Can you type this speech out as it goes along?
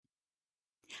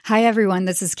Hi, everyone.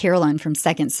 This is Carolyn from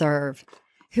Second Serve.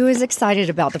 Who is excited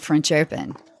about the French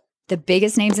Open? The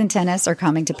biggest names in tennis are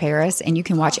coming to Paris, and you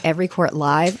can watch every court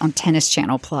live on Tennis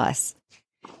Channel Plus.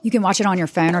 You can watch it on your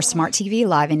phone or smart TV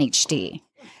live in HD.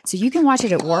 So you can watch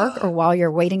it at work or while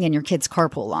you're waiting in your kid's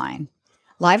carpool line.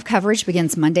 Live coverage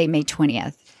begins Monday, May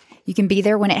 20th. You can be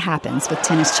there when it happens with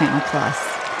Tennis Channel Plus.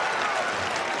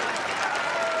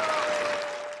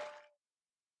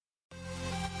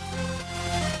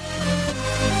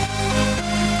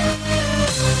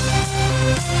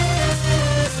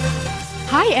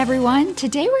 Hi, everyone.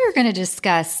 Today we are going to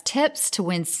discuss tips to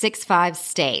win 6-5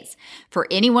 states. For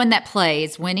anyone that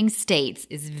plays, winning states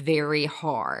is very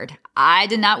hard. I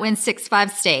did not win 6-5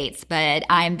 states, but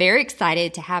I am very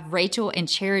excited to have Rachel and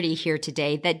Charity here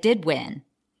today that did win.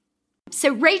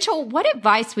 So, Rachel, what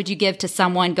advice would you give to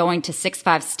someone going to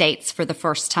 6-5 states for the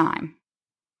first time?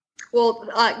 Well,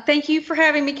 thank you for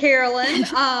having me, Carolyn.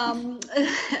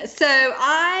 So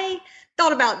I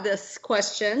thought about this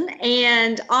question,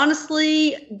 and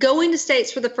honestly, going to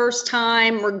states for the first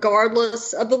time,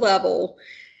 regardless of the level,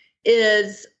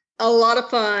 is a lot of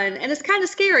fun, and it's kind of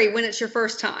scary when it's your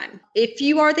first time. If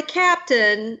you are the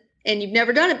captain and you've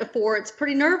never done it before, it's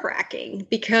pretty nerve-wracking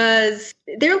because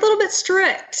they're a little bit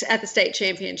strict at the state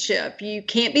championship. You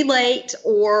can't be late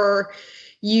or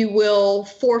you will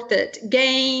forfeit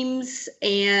games,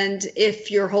 and if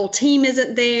your whole team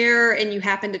isn't there and you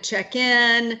happen to check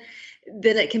in,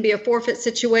 then it can be a forfeit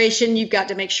situation. You've got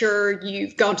to make sure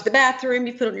you've gone to the bathroom,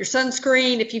 you put on your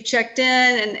sunscreen if you've checked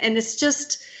in, and it's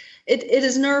just, it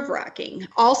is nerve-wracking.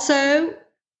 Also,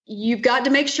 you've got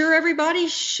to make sure everybody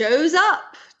shows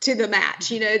up to the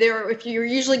match. If you're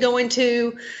usually going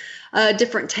to a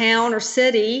different town or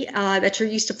city that you're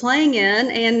used to playing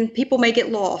in, and people may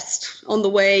get lost on the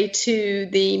way to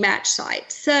the match site.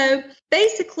 So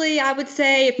basically, I would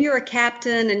say if you're a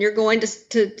captain and you're going to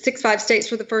 6-5 states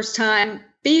for the first time,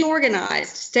 be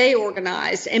organized, stay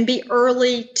organized, and be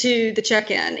early to the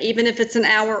check-in, even if it's an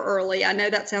hour early. I know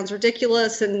that sounds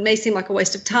ridiculous and may seem like a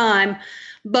waste of time,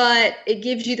 but it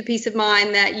gives you the peace of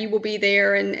mind that you will be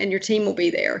there and your team will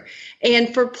be there.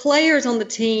 And for players on the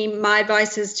team, my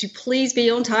advice is to please be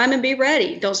on time and be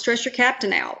ready. Don't stress your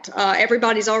captain out.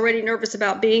 Everybody's already nervous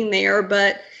about being there,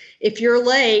 but if you're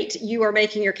late, you are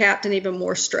making your captain even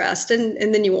more stressed, and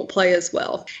then you won't play as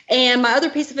well. And my other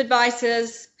piece of advice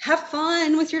is have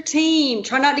fun with your team.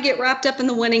 Try not to get wrapped up in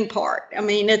the winning part. I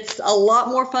mean, it's a lot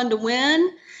more fun to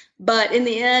win, but in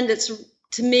the end,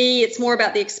 to me, it's more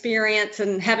about the experience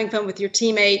and having fun with your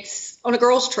teammates on a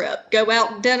girls' trip. Go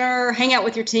out to dinner, hang out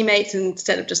with your teammates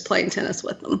instead of just playing tennis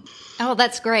with them. Oh,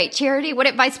 that's great. Charity, what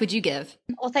advice would you give?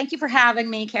 Well, thank you for having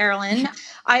me, Carolyn.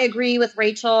 I agree with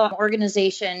Rachel.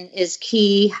 Organization is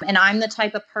key. And I'm the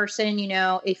type of person,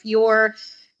 if you're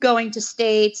going to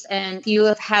states and you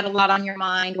have had a lot on your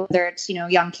mind, whether it's,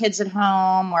 young kids at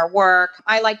home or work,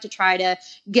 I like to try to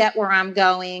get where I'm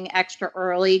going extra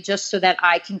early just so that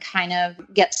I can kind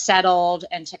of get settled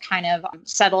and to kind of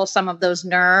settle some of those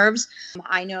nerves.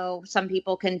 I know some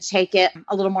people can take it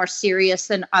a little more serious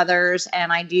than others,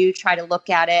 and I do try to look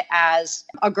at it as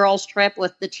a girls' trip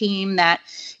with the team that,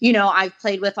 I've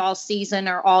played with all season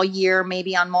or all year,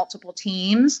 maybe on multiple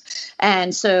teams.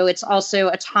 And so it's also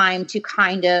a time to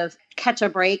kind of catch a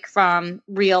break from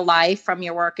real life, from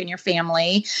your work and your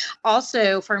family.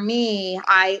 Also, for me,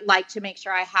 I like to make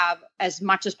sure I have, as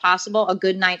much as possible, a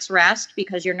good night's rest,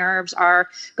 because your nerves are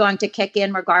going to kick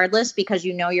in regardless, because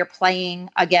you're playing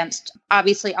against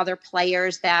obviously other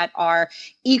players that are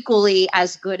equally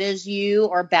as good as you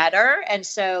or better. And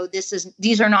so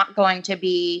these are not going to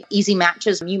be easy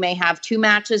matches. You may have 2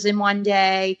 matches in one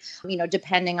day,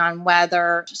 depending on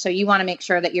weather. So you want to make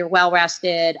sure that you're well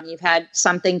rested, you've had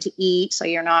something to eat so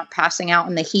you're not passing out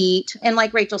in the heat. And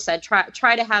like Rachel said,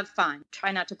 try to have fun.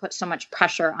 Try not to put so much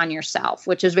pressure on yourself,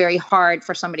 which is very hard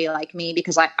for somebody like me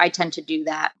because I tend to do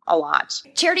that a lot.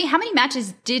 Charity, how many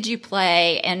matches did you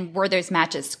play, and were those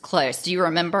matches close? Do you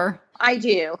remember? I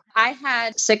do. I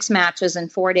had 6 matches in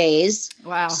 4 days.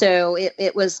 Wow. So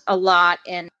it was a lot.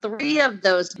 And 3 of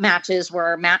those matches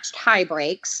were match tie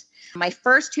breaks. My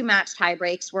first 2 match tie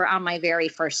breaks were on my very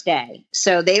first day.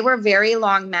 So they were very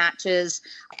long matches,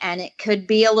 and it could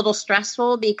be a little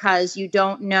stressful because you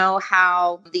don't know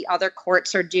how the other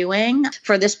courts are doing.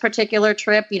 For this particular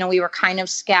trip, we were kind of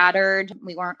scattered.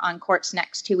 We weren't on courts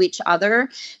next to each other.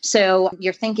 So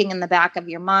you're thinking in the back of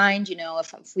your mind,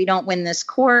 if we don't win this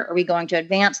court, are we going to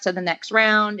advance to the next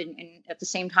round? And at the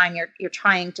same time, you're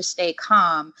trying to stay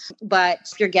calm.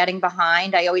 But if you're getting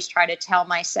behind, I always try to tell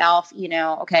myself,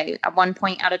 okay, at one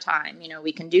point at a time.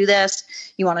 We can do this.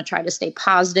 You want to try to stay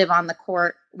positive on the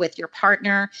court with your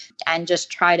partner and just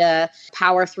try to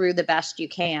power through the best you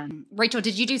can. Rachel,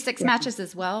 did you do 6 matches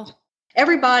as well?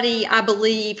 Everybody, I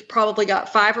believe, probably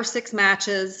got 5 or 6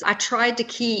 matches. I tried to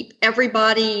keep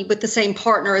everybody with the same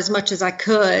partner as much as I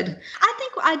could. I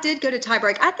think I did go to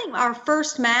tiebreak. I think our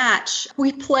first match,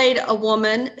 we played a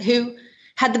woman who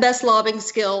had the best lobbing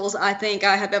skills I think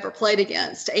I have ever played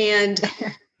against. And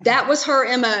that was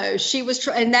her MO. She was,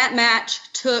 and that match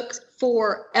took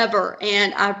forever.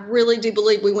 And I really do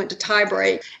believe we went to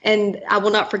tiebreak. And I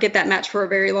will not forget that match for a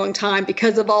very long time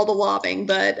because of all the lobbing.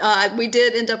 But we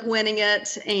did end up winning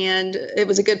it. And it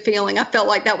was a good feeling. I felt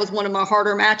like that was one of my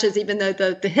harder matches, even though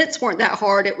the hits weren't that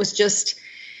hard. It was just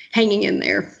hanging in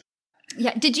there.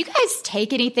 Yeah. Did you guys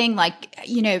take anything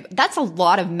that's a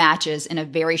lot of matches in a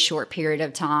very short period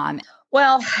of time?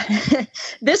 Well,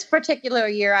 this particular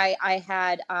year, I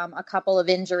had a couple of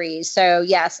injuries. So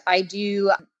yes, I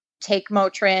do take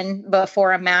Motrin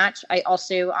before a match. I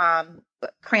also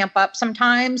cramp up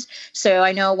sometimes. So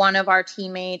I know one of our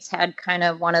teammates had kind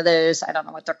of one of those, I don't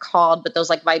know what they're called, but those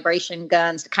like vibration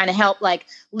guns to kind of help like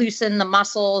loosen the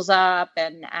muscles up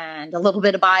and a little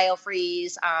bit of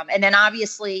biofreeze. And then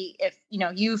obviously if,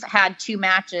 you've had 2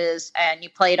 matches and you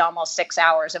played almost 6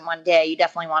 hours in one day, you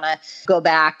definitely want to go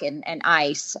back and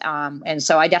ice. And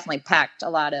so I definitely packed a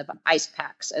lot of ice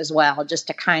packs as well, just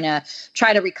to kind of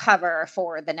try to recover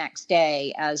for the next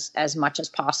day as much as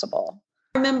possible.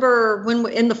 I remember when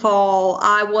in the fall,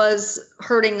 I was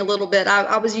hurting a little bit.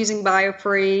 I was using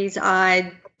BioFreeze.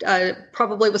 I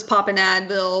probably was popping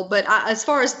Advil, but as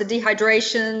far as the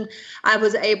dehydration, I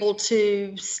was able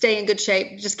to stay in good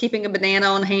shape, just keeping a banana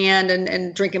on hand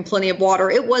and drinking plenty of water.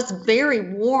 It was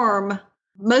very warm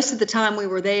most of the time we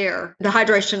were there. The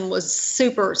hydration was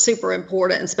super, super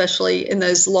important, especially in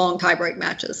those long tiebreak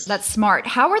matches. That's smart.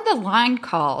 How are the line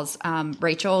calls,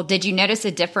 Rachel? Did you notice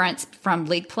a difference from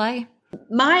league play?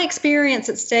 My experience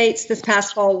at States this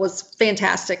past fall was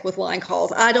fantastic with line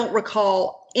calls. I don't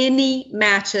recall any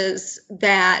matches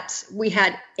that we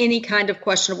had any kind of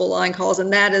questionable line calls,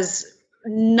 and that is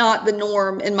not the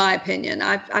norm in my opinion.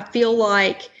 I feel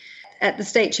like at the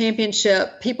state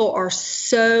championship, people are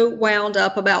so wound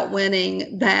up about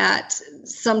winning that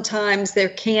sometimes there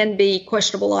can be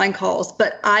questionable line calls,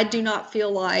 but I do not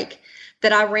feel like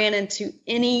that I ran into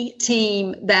any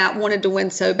team that wanted to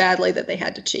win so badly that they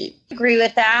had to cheat. I agree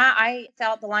with that. I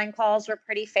felt the line calls were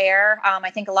pretty fair. I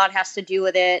think a lot has to do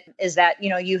with it is that,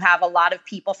 you have a lot of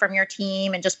people from your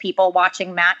team and just people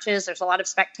watching matches. There's a lot of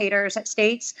spectators at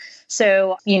States.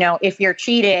 So, if you're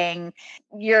cheating,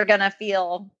 you're going to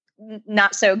feel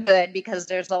not so good because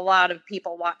there's a lot of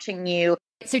people watching you.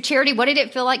 So Charity, what did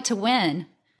it feel like to win?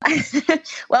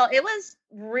 Well, it was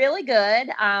really good.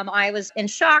 I was in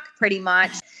shock pretty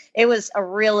much. It was a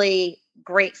really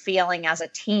great feeling as a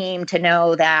team to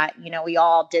know that, we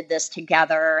all did this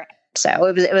together. So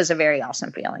it was a very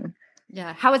awesome feeling.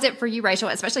 Yeah. How was it for you, Rachel,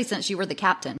 especially since you were the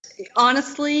captain?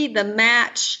 Honestly, the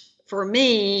match for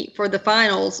me for the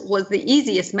finals was the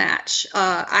easiest match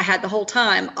I had the whole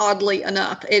time, oddly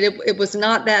enough. It was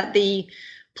not that the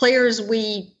players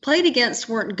we played against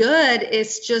weren't good.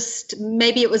 It's just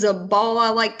maybe it was a ball I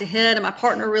liked to hit and my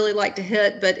partner really liked to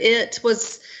hit, but it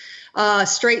was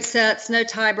straight sets, no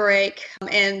tie break,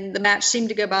 and the match seemed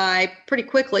to go by pretty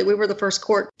quickly. We were the first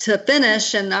court to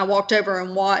finish, and I walked over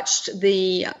and watched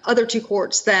the other 2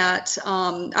 courts that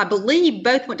I believe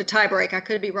both went to tie break. I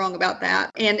could be wrong about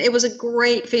that. And it was a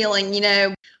great feeling.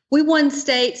 We won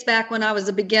States back when I was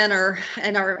a beginner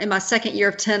in my second year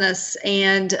of tennis,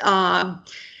 and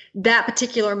that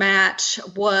particular match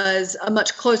was a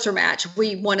much closer match.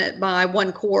 We won it by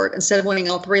 1 court instead of winning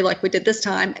all 3 like we did this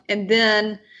time. And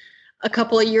then a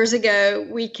couple of years ago,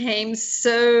 we came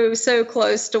so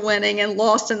close to winning and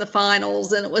lost in the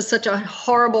finals. And it was such a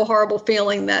horrible, horrible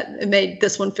feeling that it made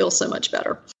this one feel so much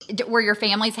better. Were your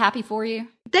families happy for you?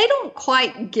 They don't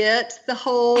quite get the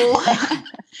whole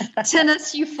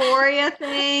tennis euphoria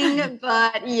thing,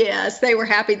 but yes, they were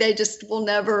happy. They just will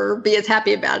never be as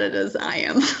happy about it as I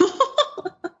am.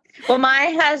 Well,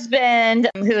 my husband,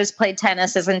 who has played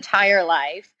tennis his entire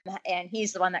life, and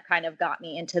he's the one that kind of got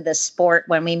me into this sport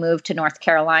when we moved to North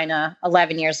Carolina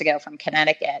 11 years ago from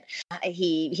Connecticut.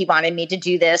 He wanted me to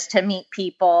do this to meet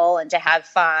people and to have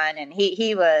fun, and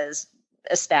he was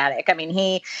ecstatic. I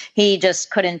mean, he just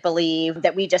couldn't believe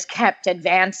that we just kept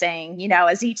advancing,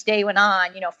 as each day went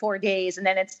on, 4 days. And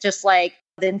then it's just like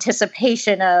the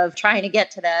anticipation of trying to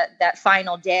get to that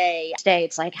final day.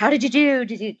 It's like, how did you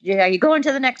do? Are you going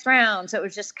to the next round? So it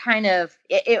was just kind of,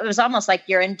 it was almost like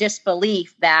you're in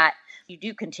disbelief that, you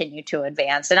do continue to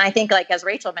advance. And I think, like, as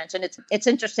Rachel mentioned, it's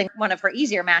interesting. One of her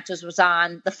easier matches was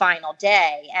on the final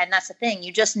day. And that's the thing.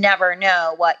 You just never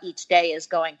know what each day is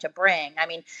going to bring. I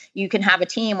mean, you can have a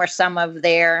team where some of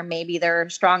maybe their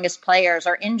strongest players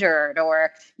are injured,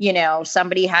 or,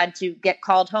 somebody had to get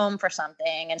called home for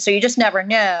something. And so you just never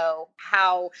know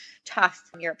how tough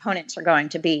your opponents are going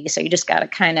to be. So you just got to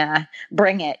kind of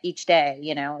bring it each day,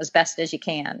 as best as you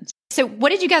can. So what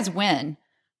did you guys win?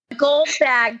 Gold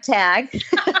bag tag.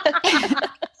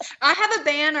 I have a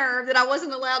banner that I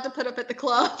wasn't allowed to put up at the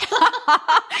club.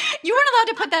 You weren't allowed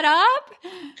to put that up?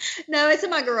 No, it's in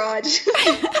my garage.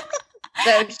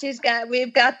 So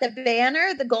we've got the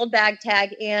banner, the gold bag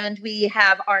tag, and we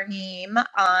have our name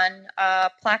on a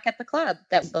plaque at the club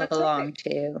that we belong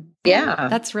to. Yeah.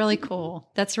 That's really cool.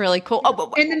 That's really cool.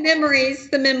 Oh, and the memories,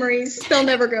 they'll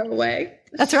never go away.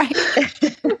 That's right.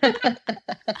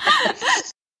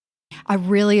 I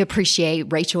really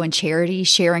appreciate Rachel and Charity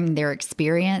sharing their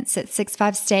experience at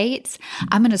 6-5 States.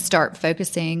 I'm going to start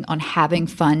focusing on having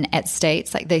fun at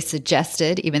States like they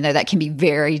suggested, even though that can be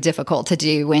very difficult to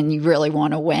do when you really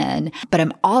want to win. But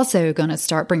I'm also going to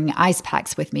start bringing ice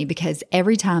packs with me, because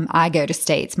every time I go to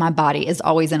States, my body is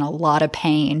always in a lot of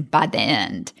pain by the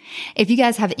end. If you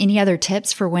guys have any other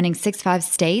tips for winning 6-5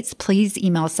 States, please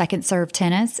email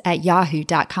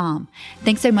secondservetennis@yahoo.com.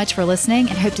 Thanks so much for listening,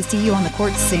 and hope to see you on the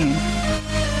court soon.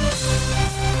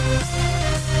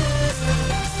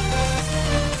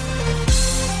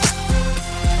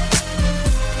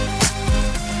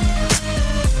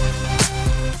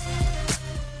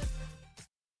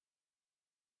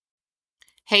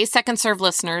 Hey, Second Serve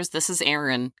listeners, this is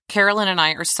Erin. Carolyn and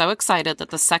I are so excited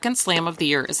that the second slam of the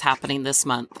year is happening this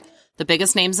month. The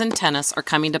biggest names in tennis are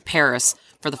coming to Paris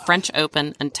for the French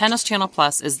Open, and Tennis Channel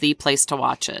Plus is the place to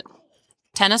watch it.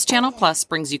 Tennis Channel Plus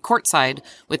brings you courtside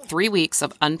with 3 weeks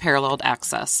of unparalleled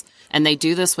access, and they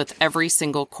do this with every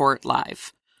single court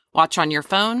live. Watch on your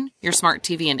phone, your smart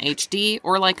TV in HD,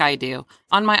 or like I do,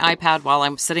 on my iPad while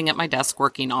I'm sitting at my desk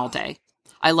working all day.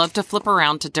 I love to flip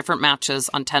around to different matches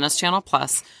on Tennis Channel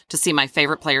Plus to see my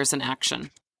favorite players in action.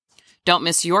 Don't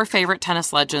miss your favorite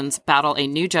tennis legends battle a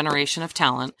new generation of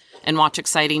talent, and watch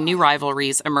exciting new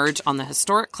rivalries emerge on the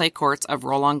historic clay courts of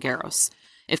Roland Garros.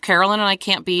 If Carolyn and I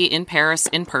can't be in Paris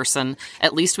in person,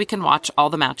 at least we can watch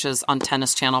all the matches on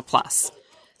Tennis Channel Plus.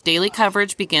 Daily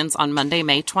coverage begins on Monday,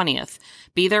 May 20th.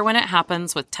 Be there when it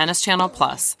happens with Tennis Channel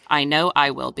Plus. I know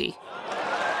I will be.